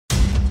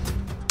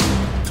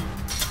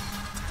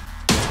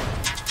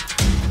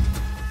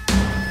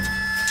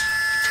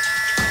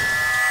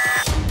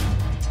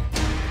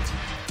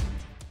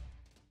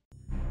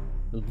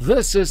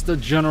This is the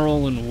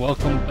General, and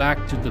welcome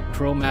back to the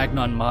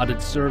Cromagnon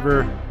modded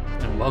server,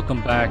 and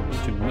welcome back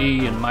to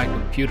me and my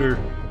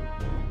computer.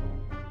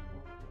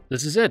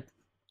 This is it.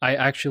 I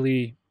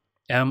actually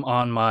am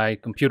on my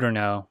computer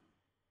now,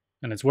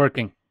 and it's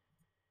working.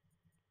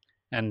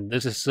 And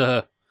this is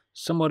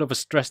somewhat of a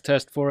stress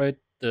test for it.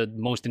 The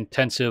most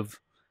intensive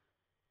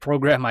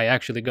program I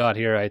actually got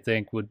here, I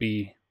think, would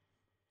be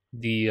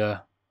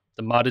the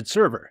modded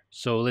server.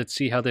 So let's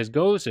see how this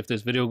goes. If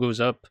this video goes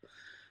up,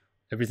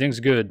 everything's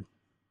good.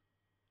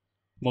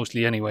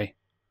 Mostly anyway.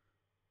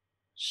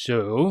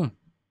 So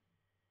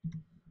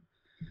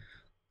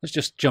let's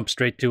just jump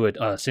straight to it.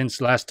 Since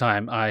last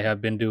time, I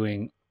have been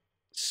doing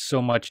so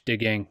much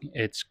digging.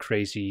 It's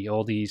crazy.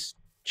 All these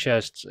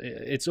chests.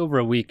 It's over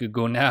a week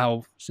ago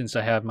now since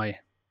I have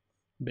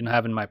been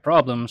having my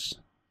problems.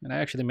 And I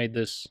actually made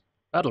this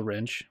battle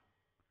wrench.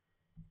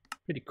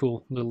 Pretty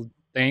cool little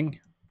thing.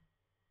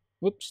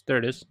 Whoops, there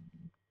it is.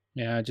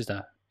 Yeah, just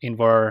a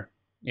Invar,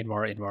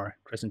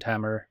 crescent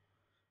hammer,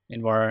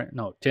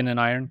 tin and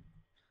iron.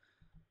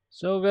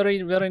 So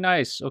very, very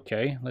nice.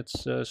 Okay,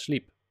 let's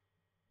sleep.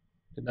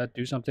 Did that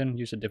do something?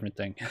 Use a different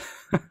thing.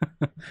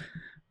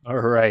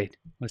 Alright,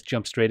 let's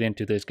jump straight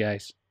into this,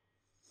 guys.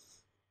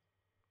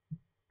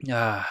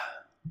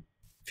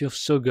 Feels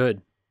so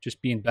good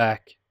just being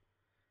back.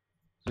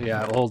 So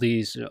yeah, all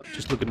these,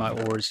 just look at my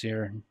ores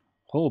here.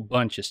 Whole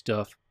bunch of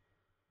stuff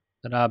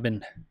that I've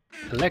been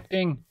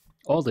collecting.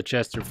 All the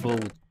chests are full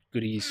with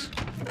goodies.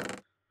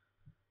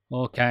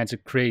 All kinds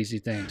of crazy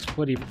things.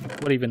 What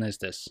even is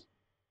this?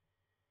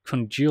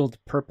 Congealed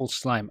purple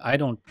slime. I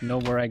don't know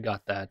where I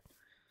got that.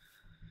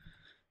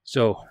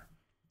 So,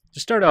 to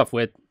start off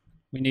with,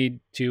 we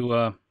need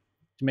to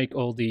make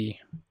all the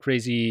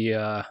crazy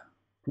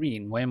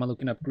green. Why am I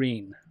looking up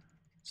green?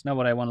 It's not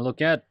what I want to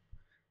look at.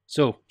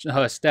 So,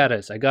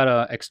 status. I got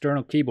an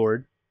external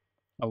keyboard.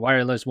 A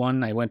wireless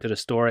one. I went to the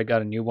store. I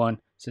got a new one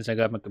since I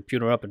got my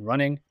computer up and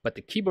running. But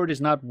the keyboard is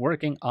not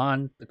working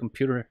on the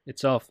computer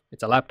itself.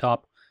 It's a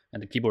laptop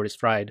and the keyboard is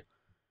fried.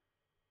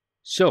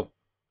 So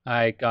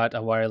I got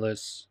a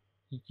wireless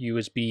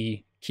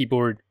USB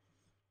keyboard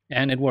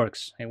and it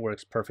works. It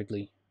works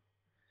perfectly.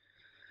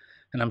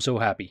 And I'm so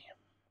happy.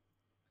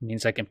 It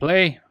means I can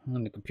play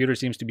and the computer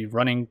seems to be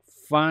running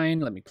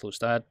fine. Let me close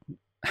that.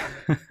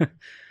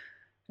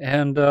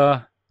 And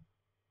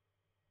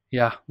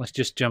yeah, let's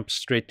just jump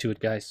straight to it,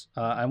 guys.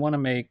 I want to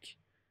make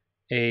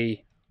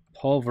a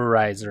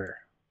Pulverizer.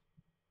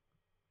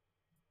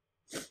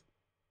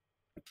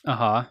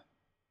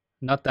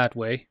 Not that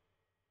way.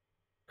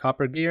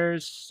 Copper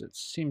gears, it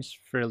seems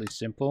fairly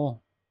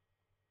simple.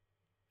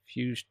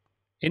 Fused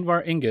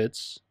Invar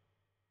ingots.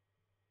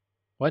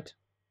 What?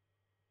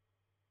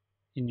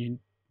 And you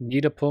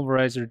need a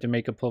pulverizer to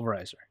make a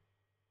pulverizer.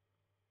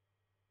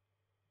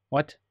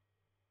 What?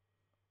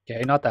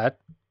 Okay, not that.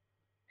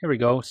 Here we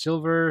go.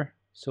 Silver,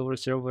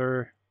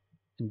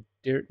 and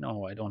dirt.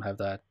 No, I don't have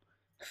that.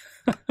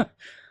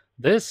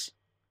 This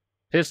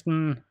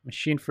piston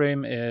machine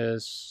frame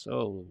is,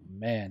 oh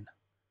man.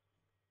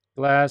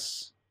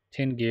 Glass,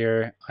 tin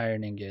gear,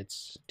 iron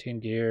ingots.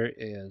 Tin gear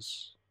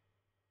is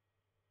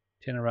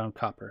tin around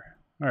copper.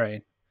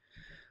 Alright.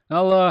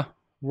 I'll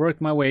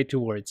work my way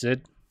towards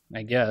it,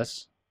 I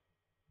guess.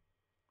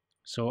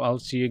 So I'll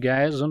see you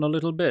guys in a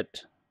little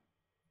bit.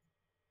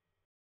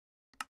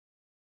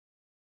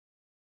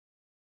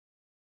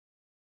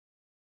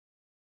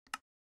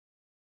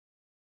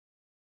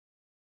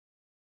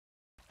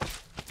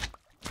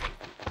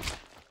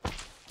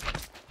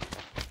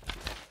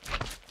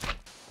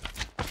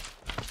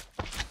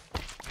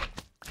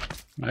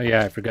 Oh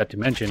yeah, I forgot to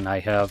mention I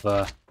have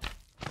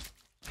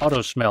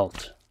auto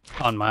smelt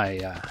on my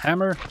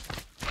hammer,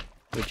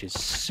 which is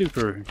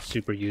super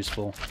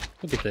useful.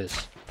 Look at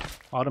this,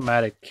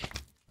 automatic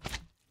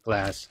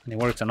glass, and it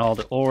works on all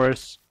the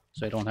ores,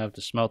 so I don't have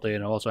to smelt it.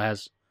 It also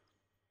has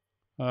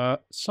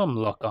some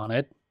luck on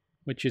it,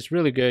 which is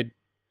really good,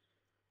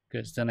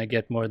 because then I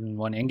get more than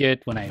one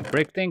ingot when I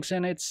break things,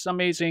 and it's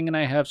amazing, and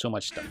I have so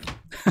much stuff.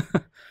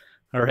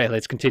 Alright,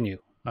 let's continue.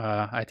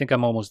 I think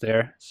I'm almost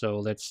there, so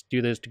let's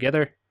do this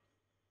together.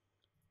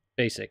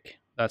 Basic,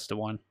 that's the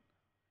one.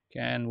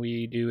 Can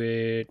we do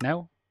it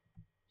now?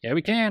 Yeah,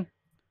 we can.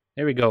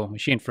 There we go,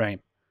 machine frame.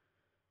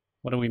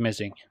 What are we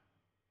missing?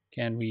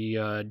 Can we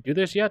do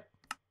this yet?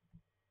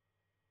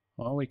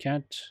 Well, we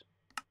can't.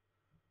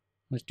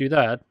 Let's do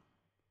that.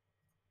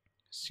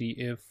 See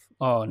if...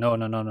 Oh,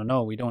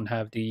 no. We don't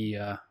have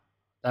the,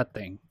 that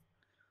thing.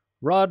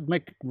 Rod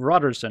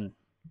McRoderson.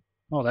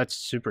 Oh, that's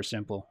super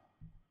simple.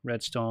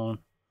 Redstone.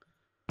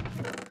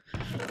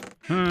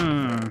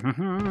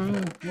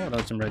 Well,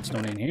 there's some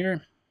redstone in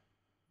here.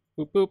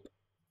 Boop, boop.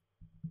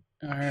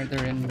 Are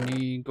there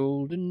any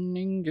golden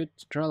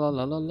ingots?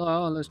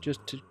 Tra-la-la-la-la. Let's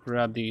just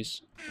grab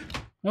these.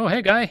 Oh,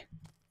 hey, guy.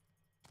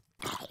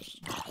 I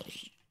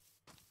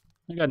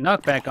got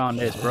knockback on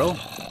this, bro.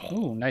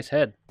 Ooh, nice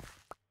head.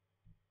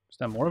 Is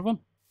that more of them?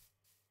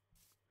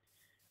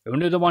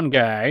 Only the one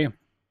guy.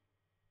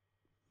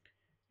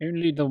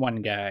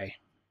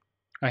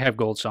 I have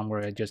gold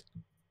somewhere. I just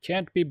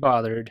can't be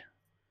bothered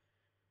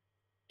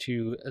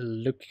to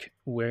look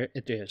where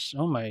it is.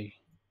 Oh my,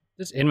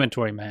 this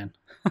inventory, man.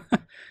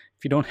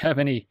 If you don't have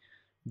any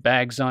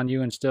bags on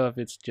you and stuff,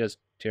 it's just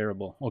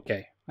terrible.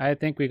 Okay, I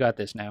think we got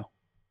this now.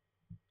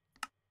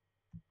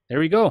 There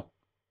we go.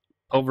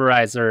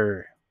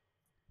 Pulverizer.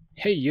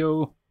 Hey,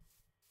 yo.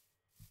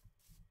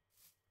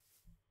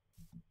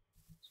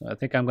 So I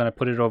think I'm going to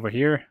put it over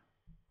here.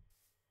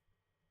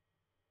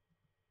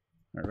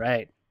 All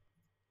right.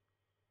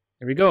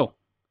 There we go.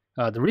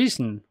 The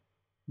reason,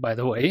 by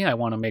the way, I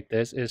want to make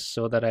this is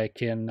so that I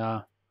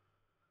can...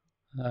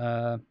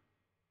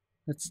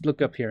 let's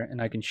look up here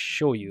and I can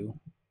show you.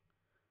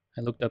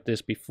 I looked up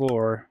this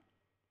before.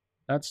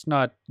 That's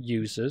not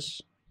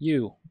uses.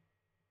 You.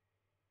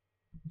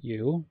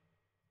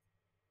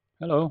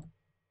 Hello.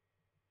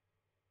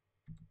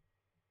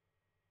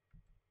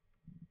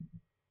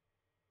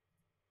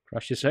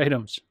 Precious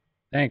items.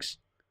 Thanks.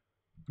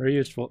 Very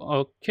useful.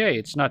 Okay,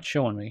 it's not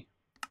showing me.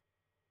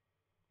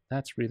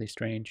 That's really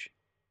strange.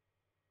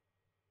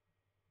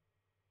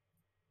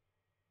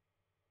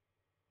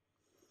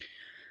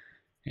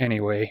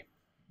 Anyway.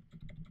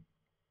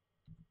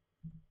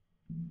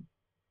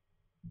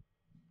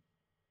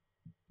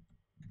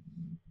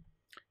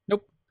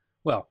 Nope.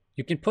 Well,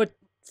 you can put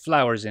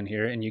flowers in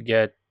here and you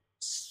get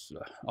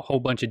a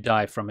whole bunch of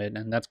dye from it,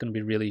 and that's going to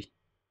be really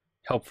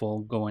helpful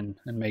going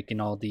and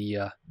making all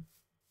the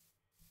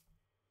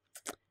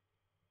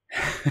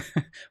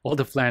all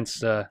the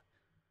Flan's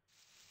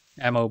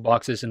ammo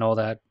boxes and all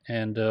that,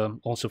 and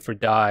also for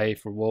dye,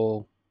 for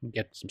wool,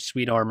 get some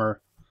sweet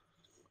armor.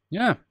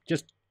 Yeah,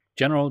 just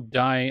general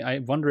dye. I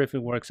wonder if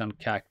it works on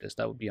cactus.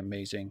 That would be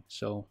amazing.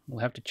 So we'll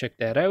have to check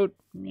that out.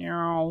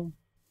 Meow.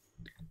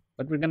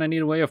 But we're gonna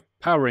need a way of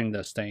powering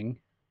this thing.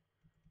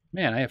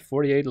 Man, I have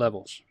 48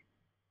 levels.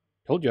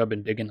 Told you I've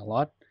been digging a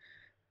lot.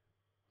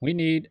 We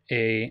need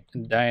a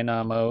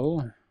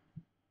dynamo.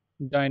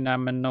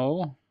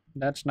 Dynamo.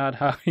 That's not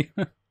how you...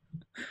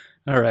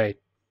 Alright.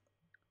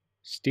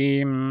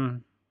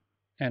 Steam,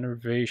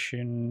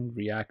 enervation,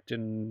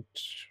 reactant,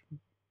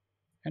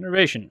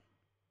 enervation.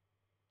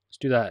 Let's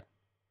do that.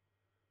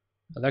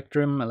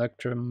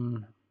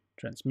 Electrum,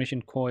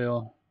 transmission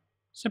coil.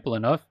 Simple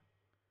enough.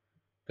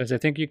 Because I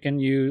think you can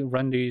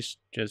run these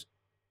just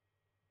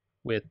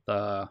with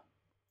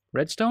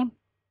redstone.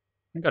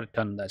 I got a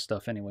ton of that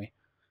stuff anyway.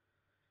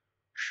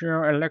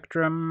 Sure,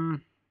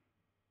 electrum.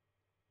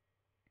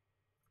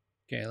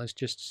 Okay, let's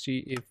just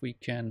see if we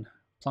can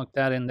plunk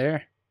that in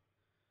there.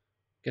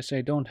 Guess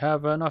I don't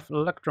have enough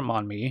electrum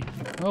on me.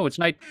 Oh, it's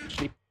night.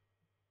 Sleep.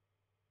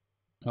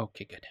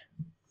 Okay, good.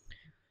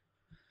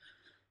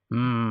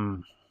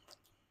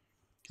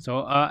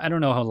 So, I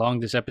don't know how long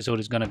this episode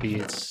is going to be.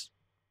 It's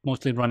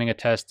mostly running a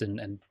test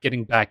and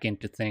getting back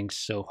into things.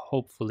 So,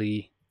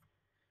 hopefully,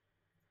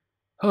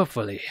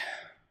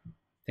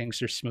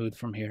 things are smooth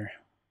from here.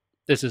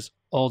 This is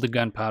all the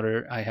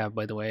gunpowder I have,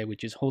 by the way,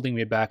 which is holding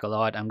me back a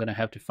lot. I'm going to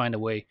have to find a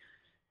way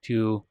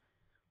to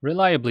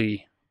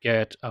reliably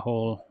get a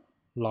whole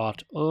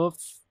lot of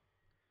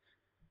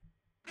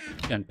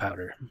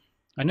gunpowder.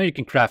 I know you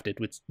can craft it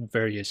with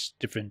various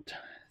different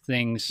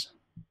things.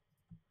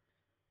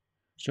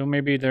 So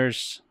maybe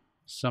there's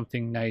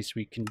something nice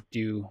we can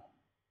do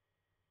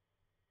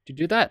to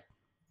do that.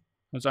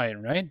 It was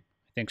iron, right?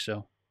 I think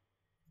so.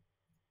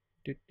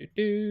 Oh,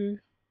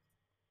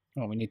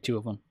 we need 2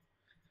 of them.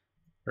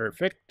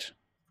 Perfect.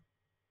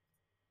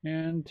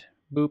 And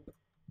boop.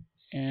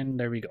 And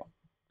there we go.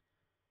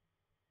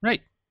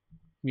 Right.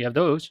 We have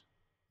those.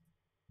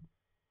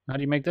 How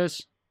do you make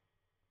this?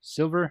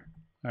 Silver.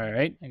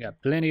 Alright, I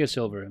got plenty of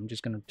silver. I'm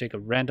just going to take a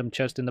random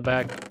chest in the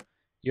back.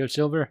 You have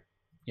silver?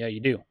 Yeah, you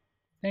do.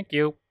 Thank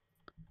you.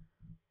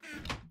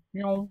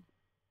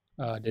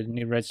 Didn't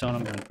need redstone.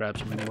 I'm going to grab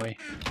some anyway.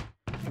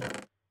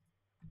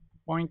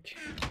 Boink.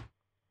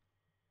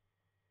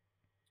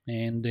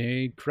 And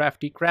a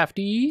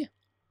crafty.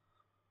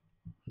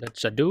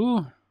 Let's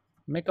do.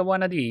 Make a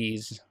one of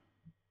these.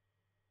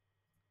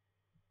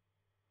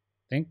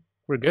 Think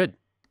we're good.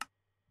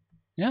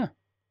 Yeah,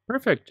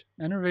 perfect.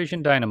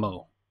 Enervation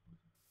dynamo.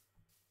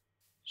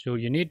 So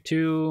you need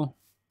to...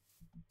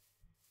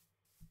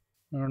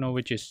 I don't know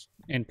which is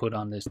input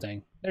on this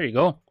thing. There you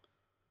go.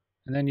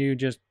 And then you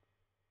just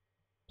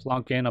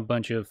plonk in a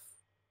bunch of...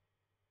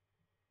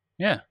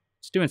 Yeah,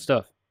 it's doing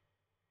stuff.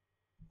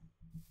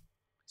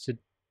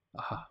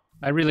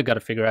 I really got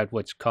to figure out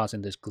what's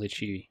causing this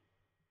glitchy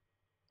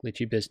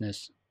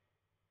business.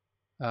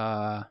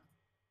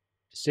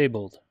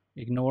 Disabled.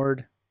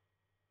 Ignored.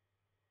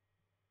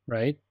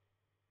 Right?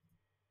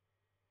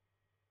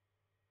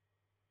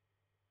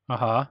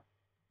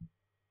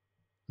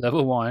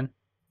 Level 1.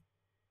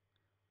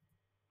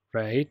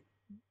 Right.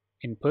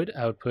 Input,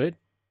 output.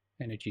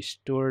 Energy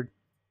stored.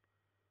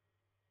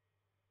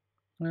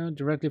 Well,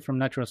 directly from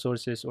natural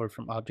sources or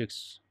from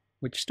objects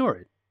which store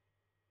it.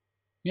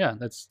 Yeah,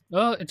 that's...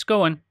 Oh, it's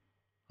going.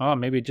 Oh,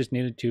 maybe it just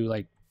needed to,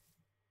 like,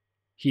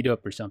 heat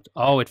up or something.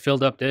 Oh, it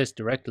filled up this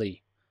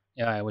directly.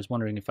 Yeah, I was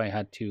wondering if I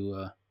had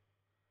to...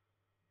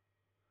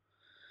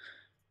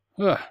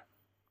 Okay,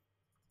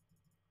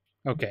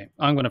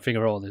 I'm going to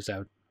figure all this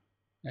out.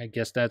 I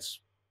guess that's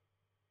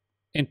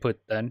input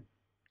then.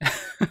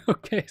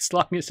 Okay, as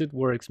long as it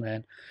works,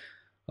 man.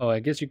 Oh, I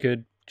guess you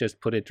could just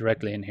put it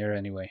directly in here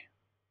anyway.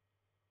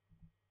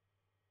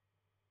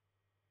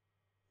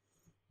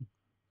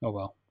 Oh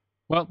well.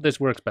 Well, this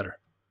works better.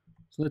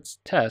 So let's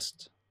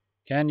test.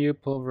 Can you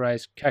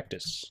pulverize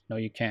cactus? No,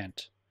 you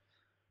can't.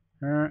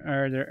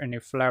 Are there any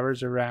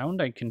flowers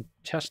around I can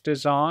test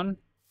this on?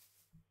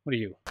 What are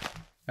you?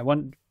 I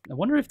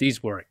wonder if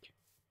these work.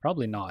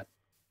 Probably not.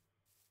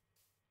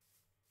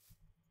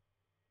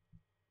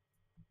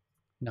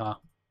 No.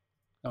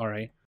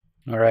 Alright.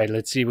 Alright,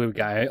 let's see what we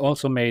got. I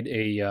also made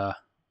a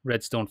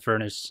redstone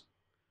furnace.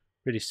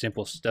 Pretty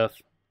simple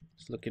stuff.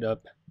 Let's look it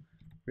up.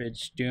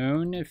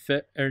 Redstone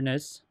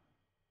furnace.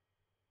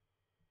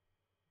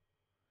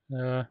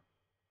 There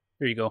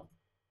you go.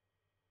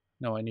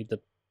 No, I need the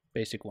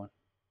basic one.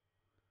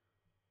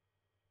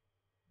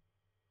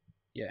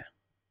 Yeah,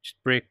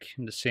 just brick,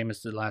 and the same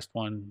as the last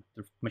one,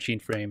 the machine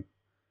frame,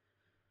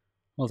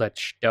 all that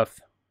stuff.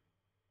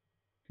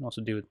 You can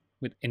also do it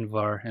with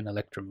Invar and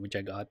Electrum, which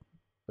I got,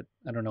 but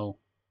I don't know,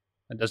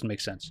 that doesn't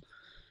make sense.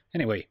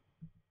 Anyway,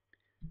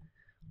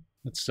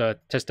 let's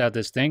test out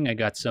this thing. I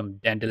got some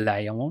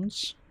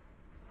dandelions.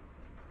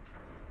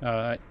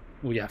 Oh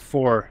yeah,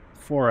 four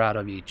out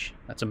of each.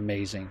 That's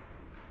amazing.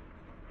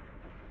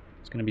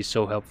 It's gonna be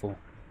so helpful.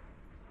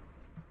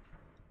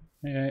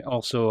 I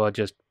also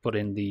just put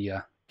in the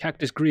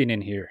cactus green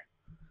in here.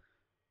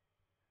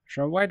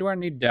 So why do I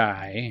need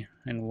dye?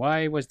 And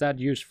why was that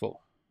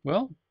useful?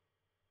 Well,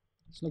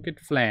 let's look at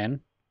Flan,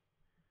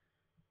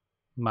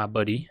 my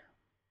buddy.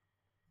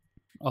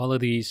 All of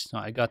these, oh,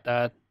 I got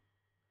that.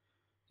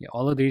 Yeah,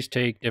 all of these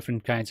take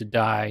different kinds of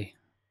dye.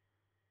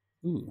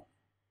 Ooh.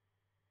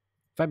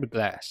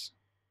 Fiberglass.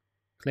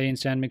 Clay and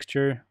sand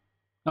mixture.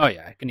 Oh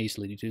yeah, I can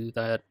easily do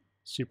that.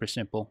 Super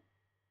simple.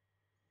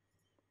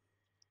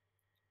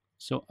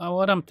 So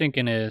what I'm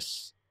thinking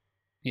is,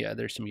 yeah,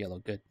 there's some yellow,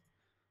 good.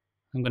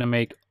 I'm gonna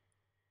make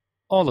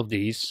all of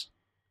these,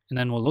 and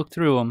then we'll look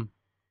through them,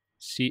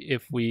 see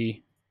if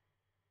we,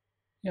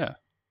 yeah,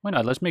 why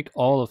not? Let's make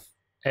all of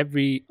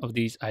every of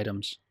these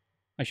items.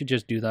 I should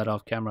just do that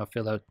off camera,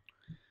 fill out,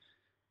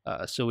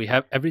 so we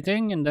have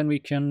everything, and then we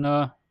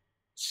can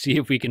see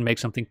if we can make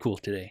something cool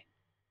today.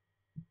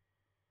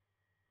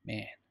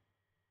 Man.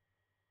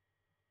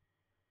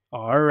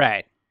 All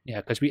right,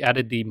 yeah, because we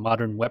added the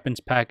modern weapons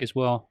pack as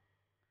well,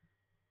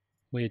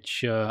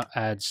 which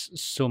adds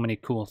so many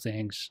cool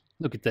things.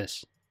 Look at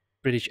this.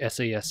 British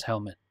SAS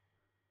helmet.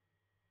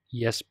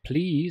 Yes,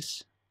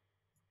 please.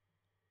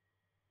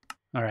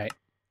 All right.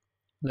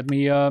 Let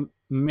me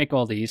make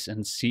all these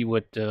and see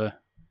what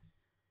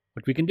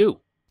we can do.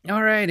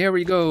 All right, here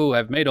we go.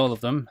 I've made all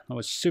of them. That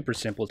was super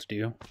simple to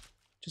do.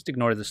 Just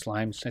ignore the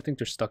slimes. I think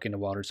they're stuck in the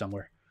water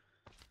somewhere.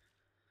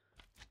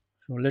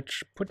 So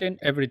let's put in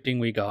everything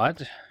we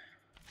got.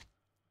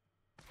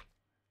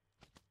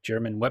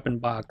 German weapon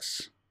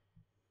box.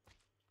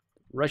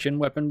 Russian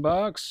weapon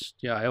box.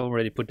 Yeah, I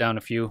already put down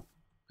a few.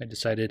 I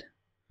decided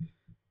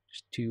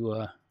just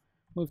to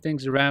move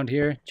things around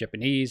here.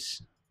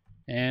 Japanese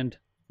and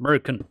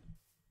American.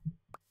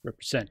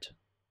 Represent.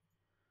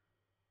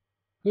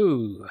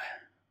 Ooh.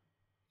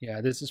 Yeah,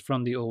 this is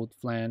from the old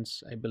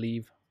Flans, I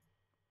believe.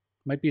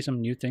 Might be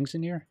some new things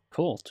in here.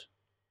 Colt.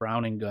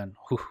 Browning gun.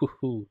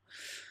 Hoo.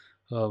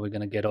 Oh, we're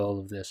gonna get all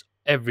of this.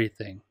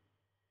 Everything.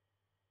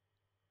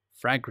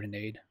 Frag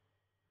grenade.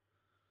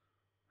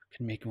 I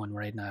can make one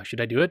right now.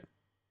 Should I do it?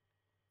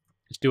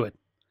 Let's do it.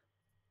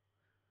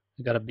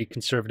 I gotta be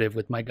conservative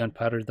with my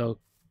gunpowder though,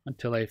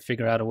 until I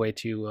figure out a way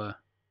to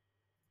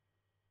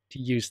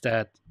use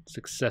that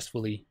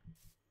successfully.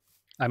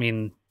 I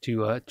mean,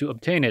 to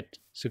obtain it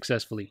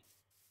successfully.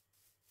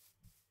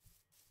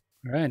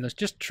 All right, let's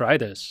just try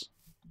this.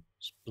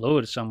 Just blow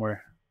it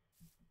somewhere.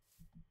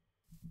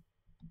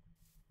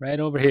 Right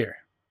over here,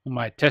 in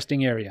my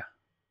testing area.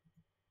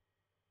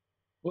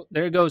 Oh,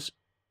 there it goes.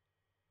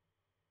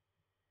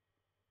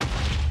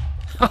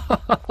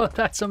 Oh,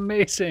 that's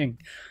amazing.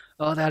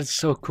 Oh, that is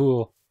so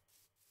cool.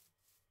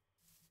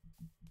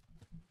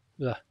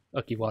 Ugh,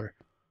 lucky water.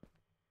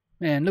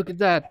 Man, look at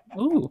that.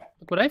 Ooh,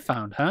 look what I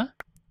found, huh?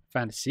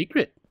 Found a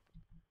secret.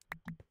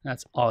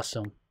 That's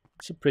awesome.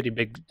 It's a pretty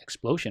big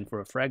explosion for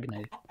a frag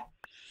grenade.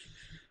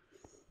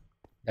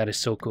 That is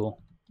so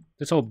cool.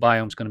 This whole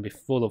biome's going to be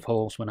full of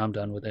holes when I'm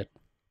done with it.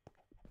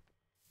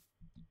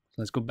 So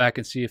let's go back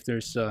and see if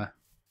there's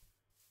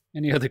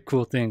any other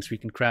cool things we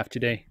can craft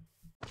today.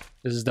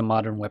 This is the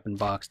modern weapon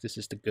box. This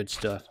is the good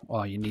stuff.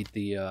 Oh, you need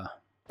the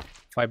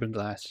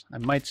fiberglass. I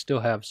might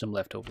still have some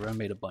left over. I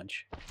made a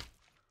bunch.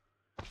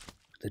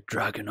 The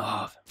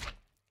Dragunov.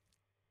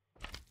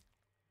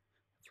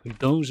 For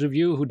those of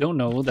you who don't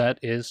know, that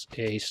is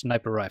a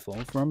sniper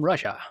rifle from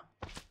Russia.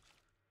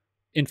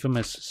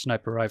 Infamous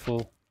sniper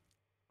rifle.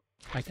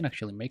 I can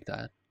actually make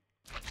that.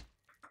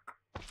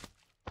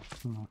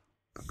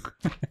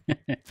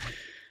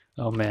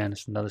 Oh man,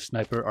 it's another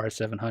sniper,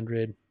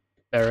 R700,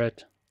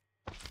 Barrett.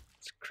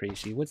 It's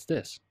crazy. What's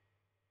this?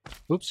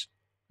 Oops,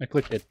 I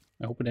clicked it.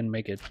 I hope I didn't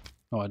make it.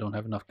 Oh, I don't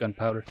have enough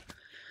gunpowder.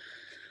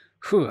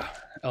 Whew.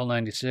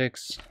 L96.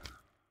 There's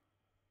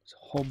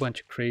a whole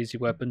bunch of crazy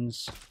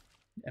weapons.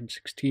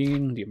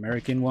 M16, the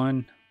American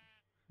one.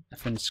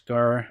 FN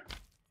Scar.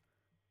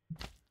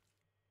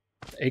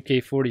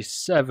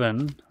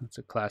 AK-47. That's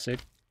a classic.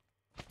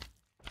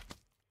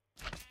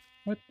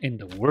 What in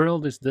the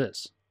world is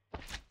this?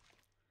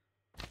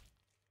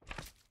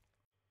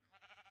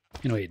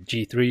 Anyway,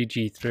 G3,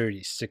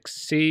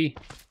 G36C,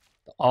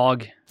 the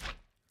AUG.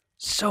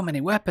 So many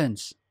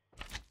weapons!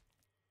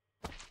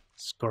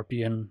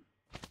 Scorpion.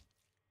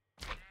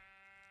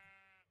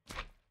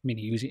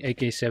 Mini using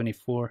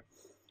AK-74.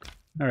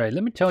 Alright,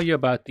 let me tell you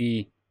about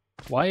the...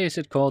 Why is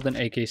it called an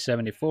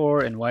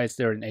AK-74 and why is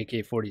there an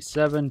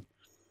AK-47?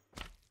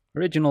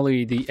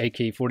 Originally, the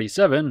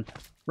AK-47,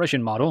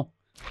 Russian model,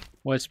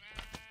 was...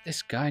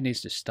 This guy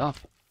needs to stop.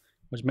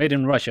 Was made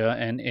in Russia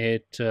and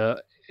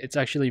it's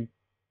actually...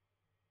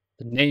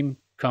 The name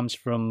comes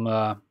from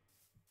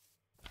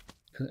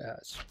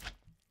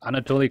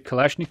Anatoly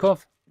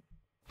Kalashnikov.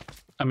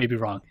 I may be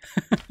wrong.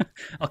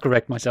 I'll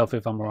correct myself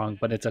if I'm wrong,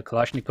 but it's a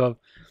Kalashnikov.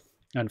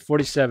 And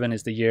 47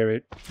 is the year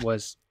it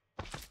was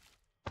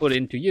put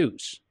into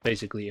use,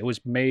 basically. It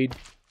was made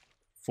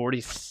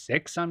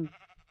 46, I'm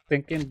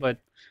thinking,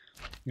 but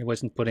it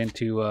wasn't put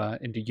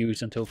into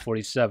use until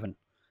 47.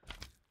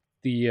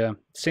 The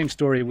same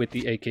story with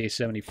the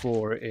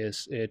AK-74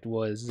 is it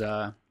was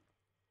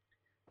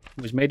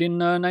made in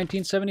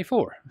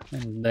 1974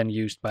 and then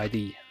used by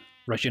the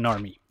Russian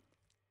army.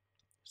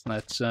 So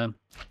that's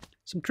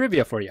some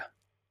trivia for you.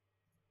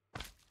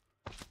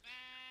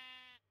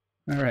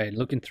 Alright,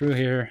 looking through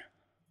here.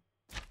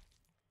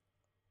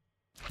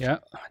 Yeah,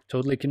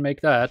 totally can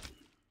make that.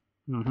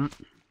 I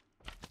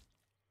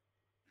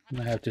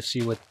have to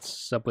see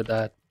what's up with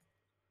that.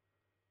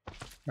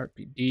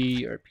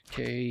 RPD,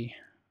 RPK.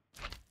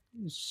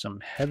 Some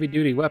heavy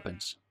duty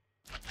weapons.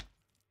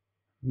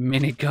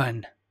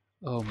 Minigun.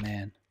 Oh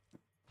man.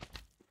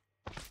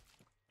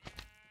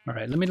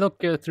 Alright, let me look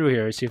through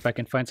here, see if I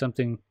can find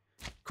something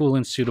cool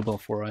and suitable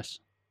for us.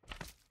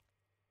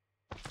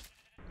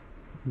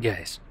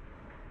 Guys,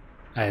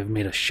 I have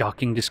made a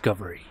shocking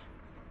discovery.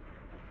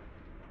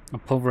 I'm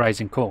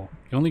pulverizing coal.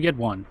 You only get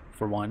one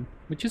for one,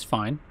 which is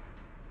fine.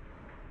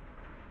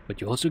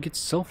 But you also get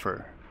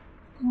sulfur.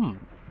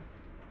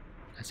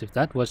 As if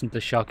that wasn't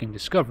a shocking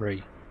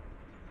discovery.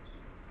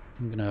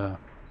 I'm gonna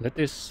let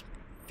this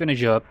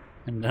finish up,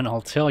 and then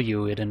I'll tell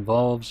you it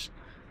involves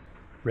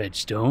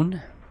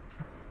redstone.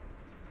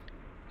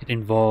 It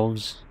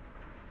involves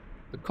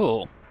the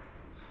coal.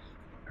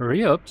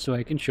 Hurry up so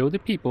I can show the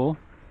people.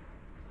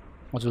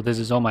 Also, this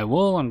is all my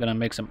wool. I'm gonna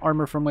make some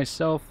armor for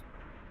myself.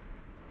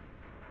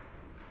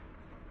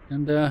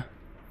 And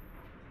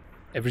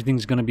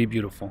everything's gonna be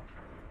beautiful.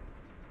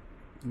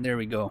 And there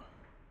we go.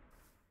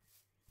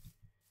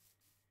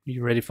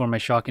 You ready for my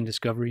shocking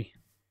discovery?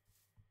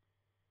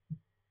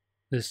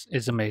 This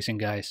is amazing,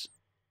 guys.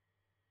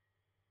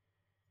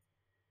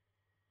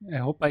 I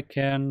hope I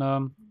can...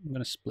 I'm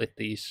gonna split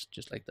these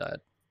just like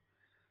that.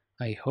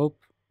 I hope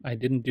I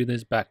didn't do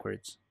this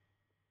backwards,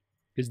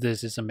 because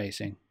this is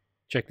amazing.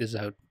 Check this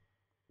out.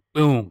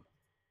 Boom!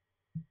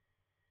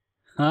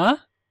 Huh?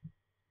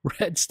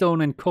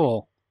 Redstone and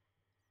coal.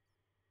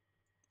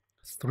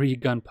 3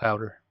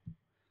 gunpowder.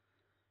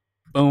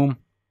 Boom.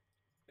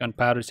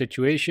 Gunpowder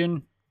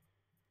situation.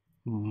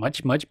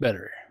 Much, much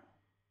better.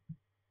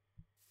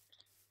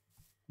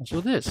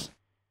 Also this.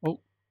 Oh.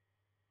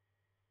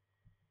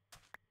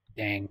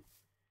 Dang.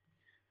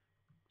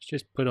 Let's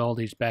just put all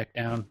these back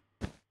down.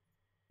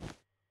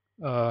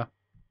 Didn't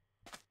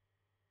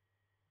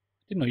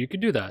know you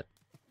could do that.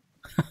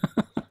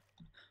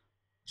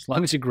 As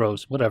long as it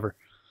grows, whatever.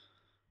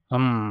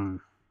 So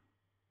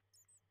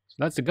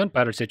that's the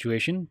gunpowder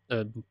situation.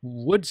 The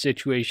wood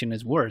situation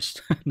is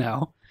worse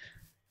now.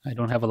 I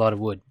don't have a lot of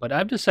wood, but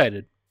I've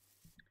decided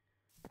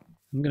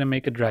I'm gonna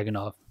make a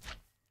Dragonov.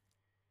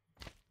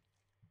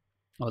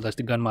 Oh, that's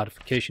the gun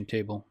modification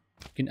table.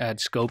 You can add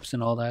scopes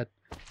and all that.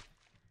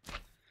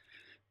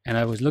 And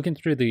I was looking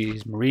through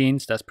these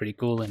Marines. That's pretty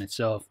cool in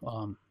itself.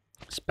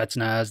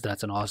 Spetsnaz,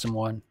 that's an awesome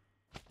one.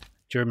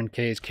 German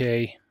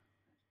KSK.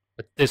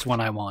 But this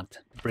one I want.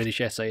 The British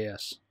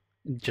SAS.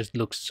 It just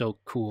looks so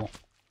cool.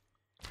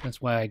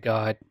 That's why I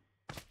got...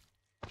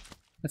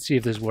 Let's see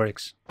if this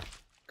works.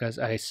 Because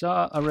I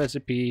saw a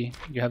recipe.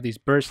 You have these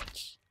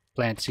burst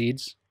plant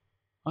seeds.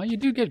 Oh, you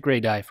do get gray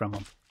dye from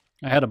them.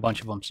 I had a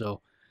bunch of them,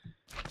 so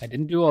I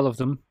didn't do all of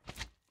them.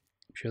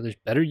 I'm sure there's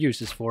better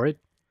uses for it.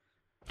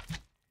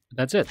 But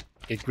that's it.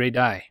 Get gray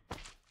dye.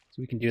 So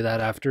we can do that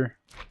after.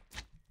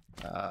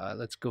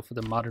 Let's go for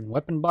the modern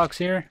weapon box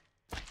here.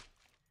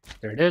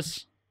 There it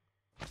is.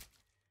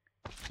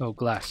 Oh,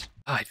 glass.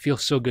 It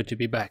feels so good to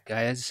be back,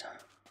 guys.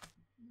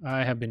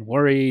 I have been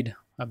worried.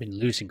 I've been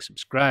losing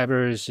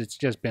subscribers. It's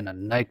just been a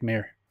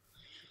nightmare.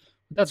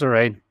 But that's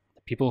alright.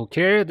 The people who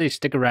care, they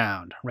stick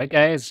around. Right,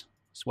 guys?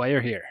 That's why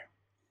you're here.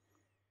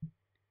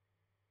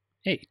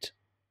 8. I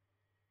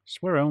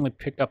swear I only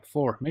picked up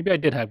 4. Maybe I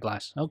did have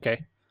glass.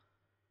 Okay.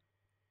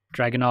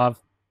 Dragonov.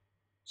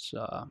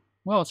 So,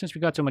 well, since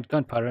we got so much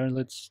gunpowder,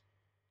 let's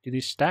do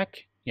these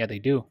stack. Yeah, they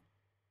do.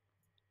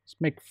 Let's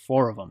make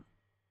 4 of them.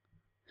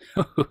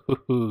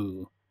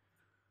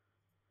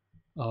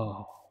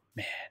 Oh,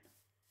 man.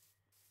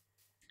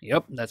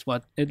 Yep, that's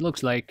what it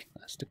looks like.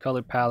 That's the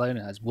color palette.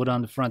 It has wood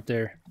on the front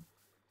there.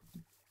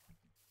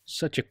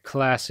 Such a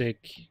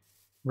classic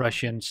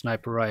Russian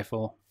sniper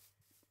rifle.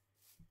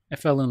 I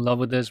fell in love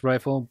with this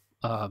rifle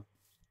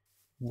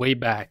way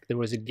back. There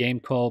was a game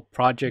called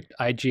Project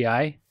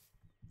IGI.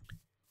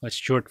 That's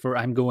short for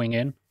I'm Going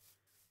In.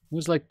 It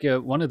was like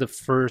one of the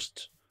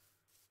first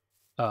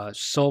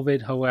solve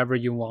it however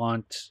you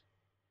want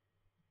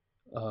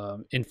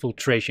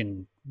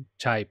infiltration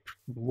type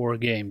war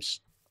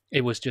games.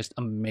 It was just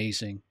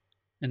amazing.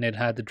 And it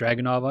had the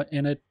Dragonova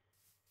in it.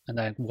 And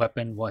that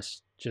weapon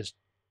was just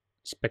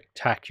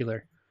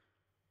spectacular.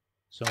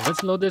 So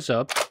let's load this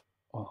up.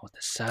 Oh,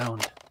 the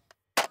sound.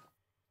 The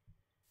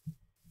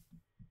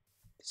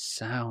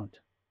sound.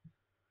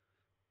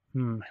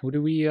 Who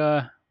do we,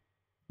 well,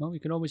 we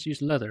can always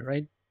use leather,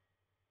 right?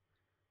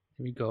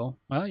 Here we go.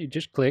 Well, you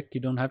just click. You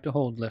don't have to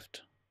hold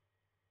lift.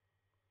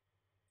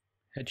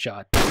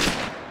 Headshot.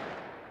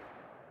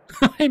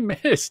 I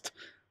missed.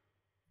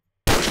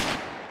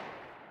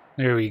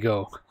 There we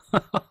go.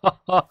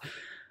 Oh,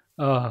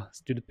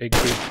 let's do the pig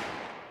too.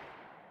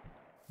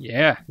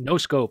 Yeah, no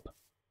scope.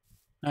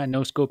 I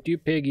no scoped you,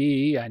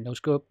 piggy. I no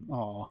scope.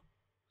 Oh.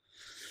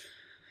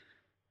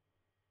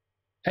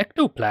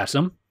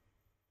 Ectoplasm?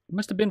 It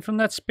must have been from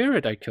that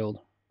spirit I killed.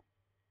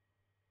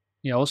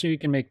 Yeah, also you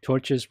can make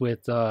torches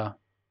with, you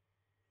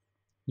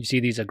see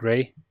these are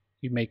gray?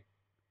 You make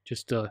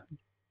just,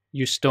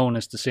 use stone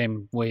as the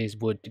same way as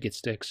wood to get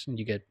sticks, and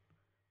you get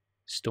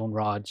stone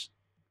rods.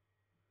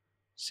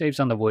 Saves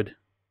on the wood.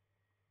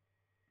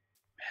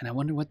 Man, I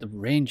wonder what the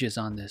range is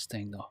on this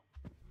thing, though.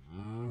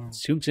 It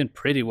zooms in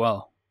pretty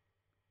well.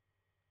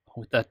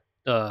 With that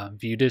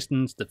view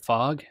distance, the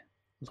fog,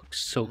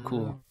 looks so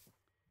cool.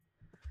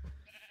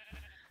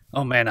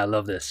 Oh man, I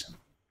love this.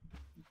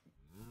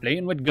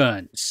 Playing with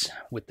guns,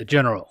 with the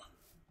General.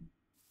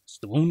 It's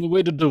the only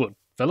way to do it,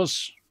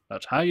 fellas.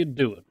 That's how you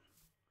do it.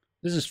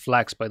 This is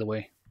flax, by the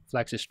way.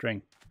 Flax is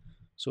string.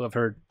 So I've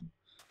heard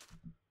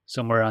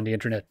somewhere on the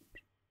internet.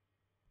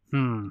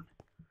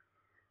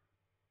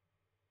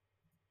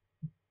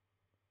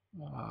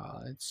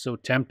 It's so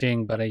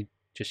tempting, but I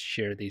just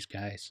share these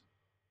guys.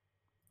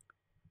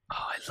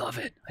 Oh, I love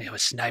it. I have a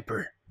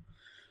sniper.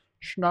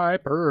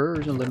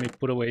 Snipers. And let me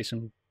put away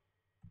some...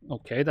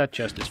 Okay, that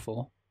chest is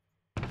full.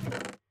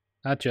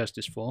 That chest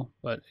is full,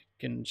 but it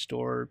can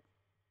store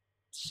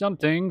some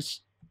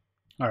things.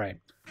 Alright.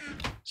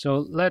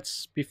 So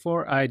let's,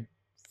 before I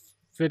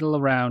fiddle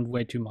around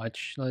way too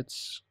much,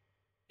 let's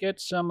get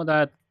some of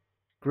that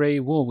gray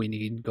wool we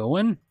need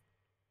going.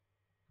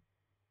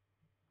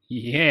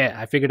 Yeah,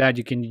 I figured out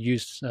you can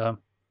use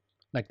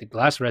like the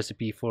glass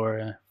recipe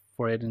for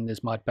it in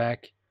this mod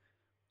pack.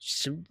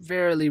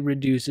 Severely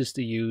reduces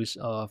the use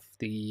of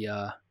the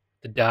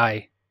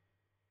dye.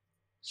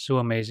 So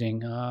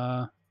amazing.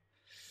 I'm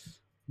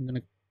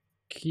gonna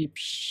keep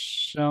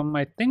some.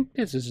 I think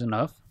this is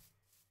enough.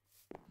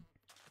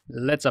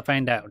 Let's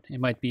find out. It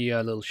might be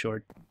a little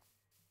short.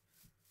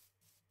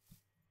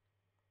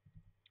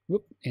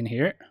 Whoop, in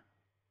here.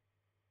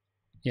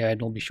 Yeah,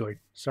 it'll be short.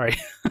 Sorry.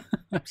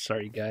 I'm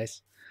sorry,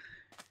 guys.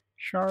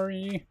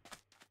 Sorry.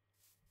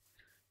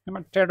 I'm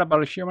a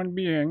terrible human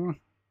being.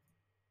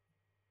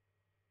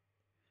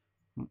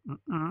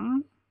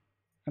 And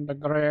the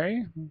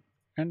gray.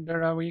 And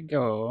there we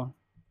go.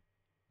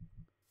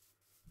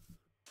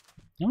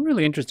 I'm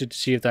really interested to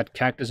see if that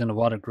cactus in the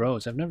water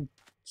grows. I've never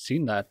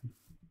seen that. I'm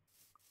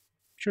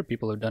sure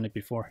people have done it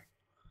before.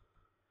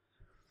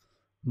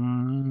 Well,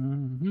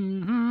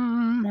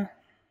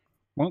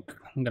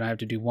 I'm gonna have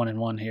to do 1 and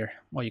 1 here.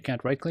 Oh, you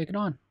can't right click it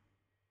on.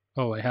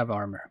 Oh, I have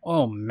armor.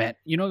 Oh, man.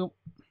 You know,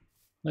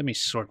 let me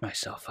sort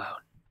myself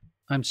out.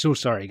 I'm so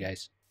sorry,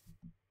 guys.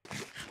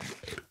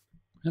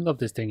 I love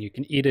this thing. You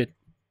can eat it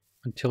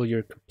until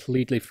you're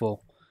completely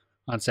full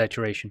on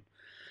saturation.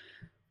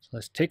 So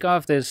let's take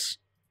off this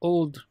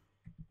old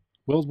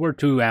World War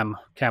II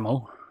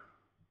camo.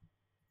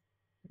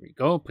 There we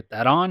go. Put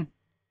that on.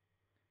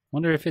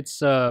 Wonder if it's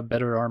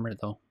better armor,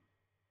 though.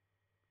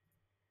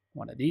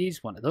 One of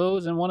these, one of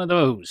those, and one of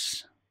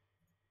those.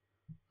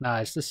 Nah,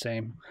 it's the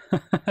same.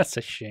 That's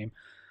a shame.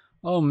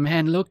 Oh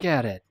man, look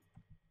at it.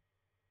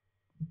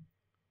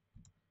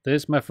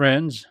 This, my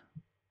friends.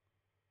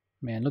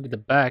 Man, look at the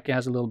back. It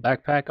has a little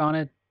backpack on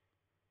it.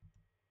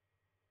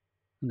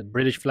 And the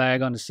British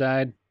flag on the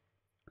side.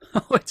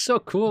 Oh, it's so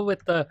cool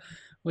with the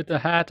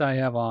hat I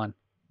have on.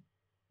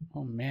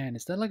 Oh man,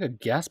 is that like a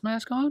gas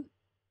mask on?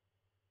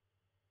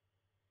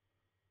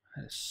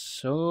 That is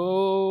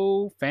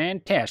so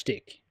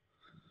fantastic.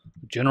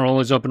 The General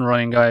is up and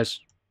running, guys.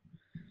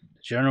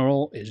 The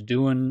General is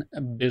doing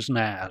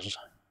business.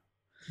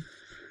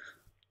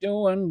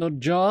 Doing the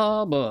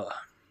job.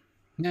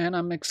 And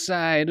I'm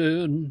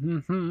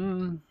excited.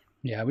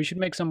 Yeah, we should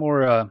make some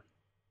more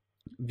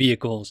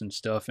vehicles and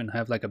stuff and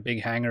have like a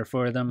big hangar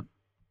for them.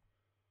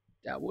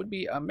 That would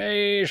be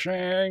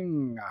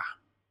amazing.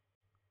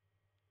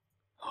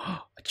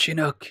 A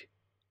Chinook.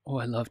 Oh,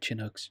 I love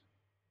Chinooks.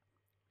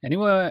 Any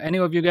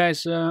of you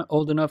guys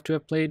old enough to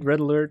have played Red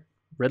Alert?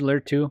 Red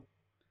Alert 2?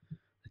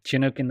 The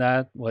Chinook in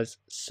that was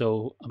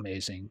so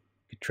amazing.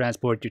 You could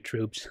transport your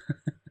troops.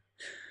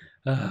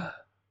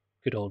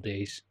 Good old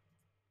days.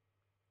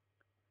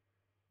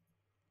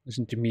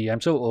 Listen to me,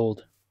 I'm so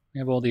old. I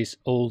have all these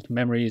old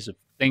memories of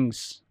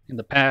things in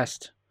the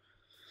past.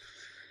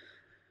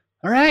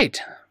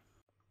 Alright.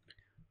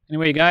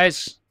 Anyway,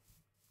 guys,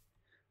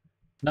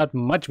 not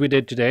much we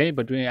did today,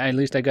 but at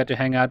least I got to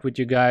hang out with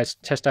you guys,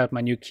 test out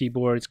my new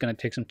keyboard. It's going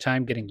to take some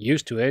time getting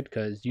used to it,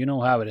 because you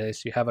know how it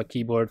is. You have a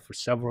keyboard for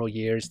several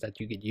years that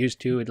you get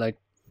used to. It like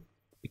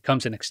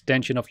becomes an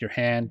extension of your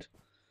hand.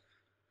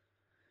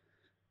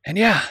 And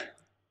yeah,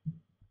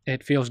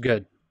 it feels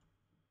good.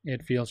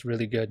 It feels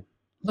really good.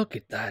 Look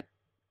at that.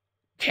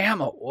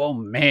 Camo. Oh,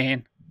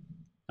 man.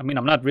 I mean,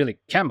 I'm not really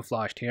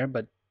camouflaged here,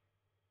 but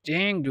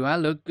dang, do I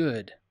look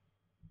good.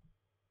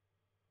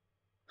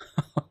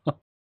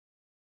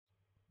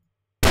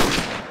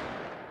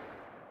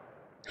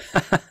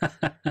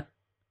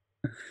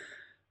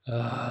 Oh,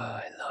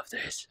 I love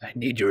this. I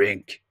need your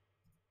ink.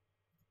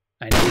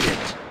 I need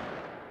it.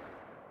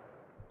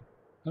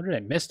 How did I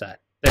miss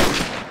that? There.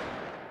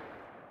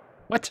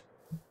 What?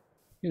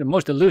 You're the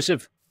most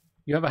elusive.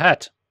 You have a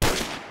hat.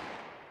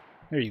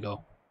 There you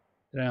go.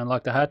 Did I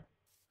unlock the hat?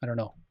 I don't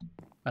know.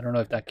 I don't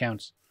know if that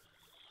counts.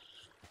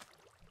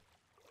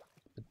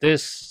 But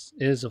this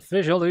is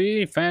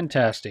officially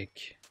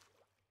fantastic.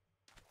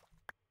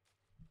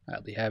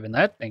 I'll be having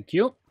that. Thank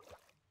you.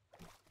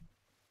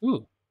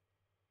 Ooh.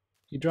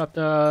 You dropped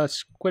a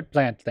squid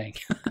plant thing.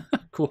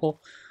 Cool.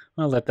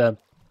 I'll let that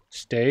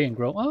stay and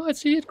grow. Oh, I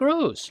see it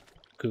grows.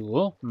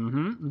 Cool.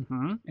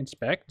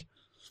 Inspect.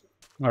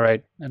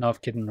 Alright,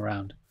 enough kidding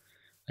around.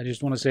 I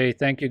just want to say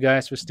thank you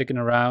guys for sticking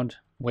around,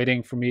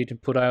 waiting for me to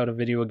put out a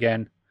video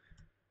again.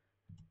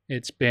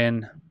 It's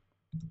been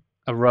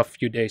a rough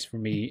few days for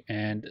me,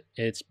 and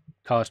it's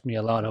caused me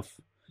a lot of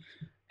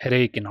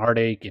headache and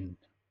heartache and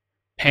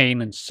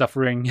pain and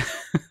suffering.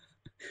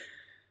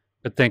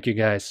 But thank you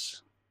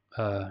guys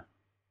for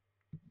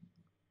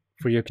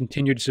your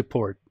continued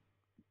support.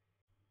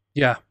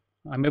 Yeah,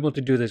 I'm able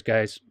to do this,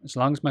 guys. As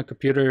long as my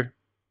computer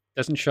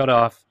doesn't shut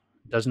off,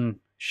 doesn't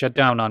shut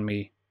down on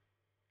me,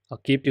 I'll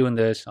keep doing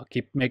this. I'll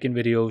keep making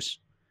videos,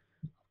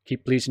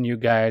 keep pleasing you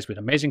guys with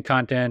amazing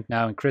content.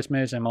 Now in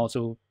Christmas, I'm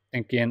also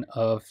thinking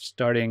of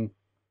starting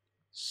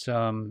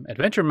some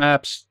adventure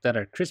maps that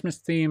are Christmas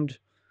themed,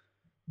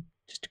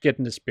 just to get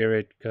in the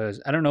spirit, because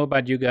I don't know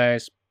about you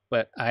guys,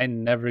 but I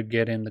never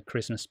get in the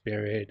Christmas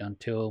spirit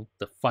until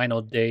the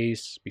final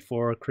days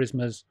before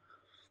Christmas.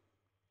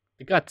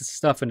 They got the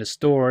stuff in the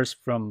stores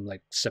from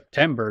like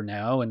September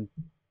now, and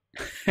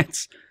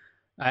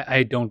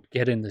I don't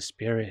get in the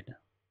spirit.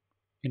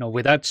 You know,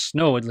 without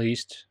snow at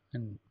least,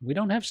 and we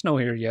don't have snow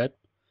here yet.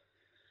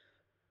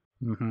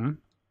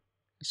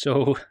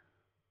 So,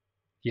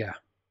 yeah.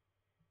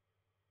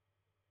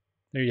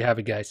 There you have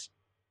it, guys.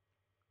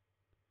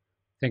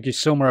 Thank you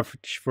so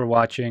much for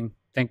watching.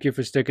 Thank you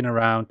for sticking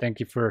around. Thank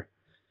you for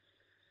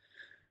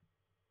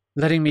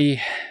letting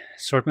me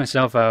sort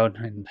myself out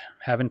and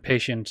having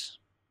patience.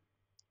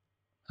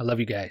 I love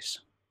you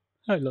guys.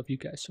 I love you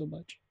guys so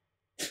much.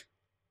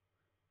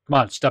 Come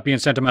on, stop being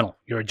sentimental.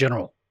 You're a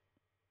general.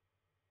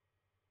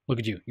 Look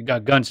at you. You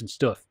got guns and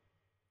stuff.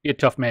 Be a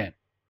tough man.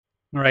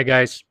 Alright,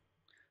 guys.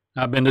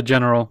 I've been the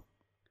General.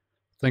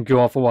 Thank you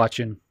all for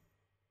watching.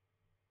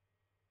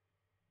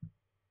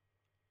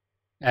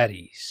 At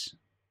ease.